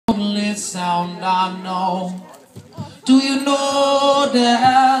only sound I know. Do you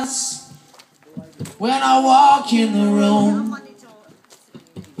notice when I walk in the room?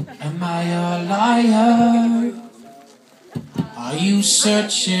 Am I a liar? Are you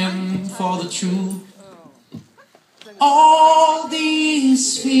searching for the truth? All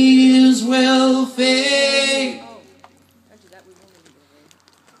these fears will fade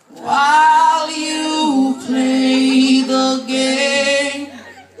while you play the game.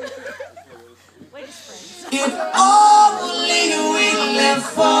 If only we live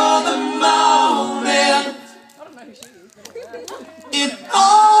for the moment. If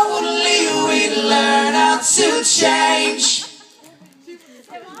only we learn how to change.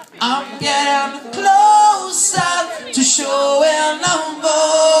 I'm getting closer to showing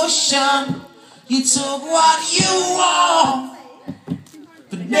emotion. You took what you want,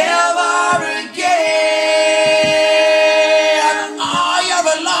 but never again. Oh, you're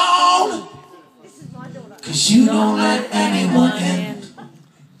alone, 'cause you don't let anyone in.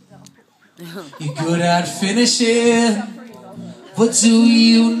 You're good at finishing, but do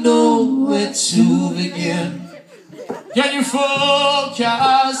you know where to begin? Can you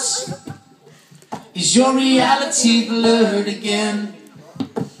focus? Is your reality blurred again?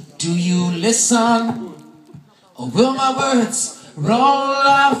 Do you listen? Or will my words roll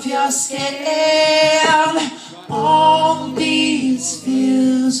off your skin? All these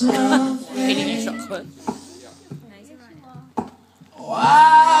fears will fade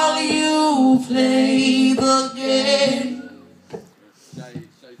while you play the game.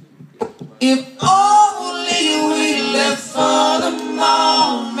 If only we live for the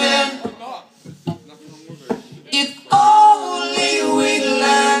moment. If only we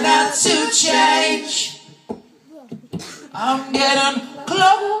learn how to change. I'm getting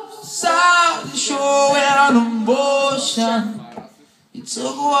closer to showing emotion. You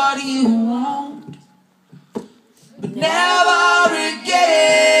took what you want, but never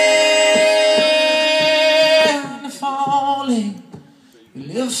again. If only we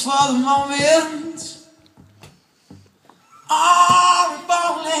live for the moment. Oh, if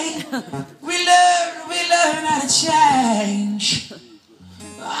only we learn how to change.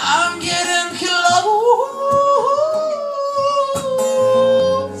 I'm getting close.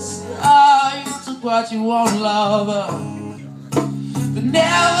 Oh, you took what you want, lover, but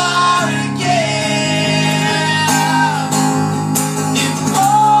never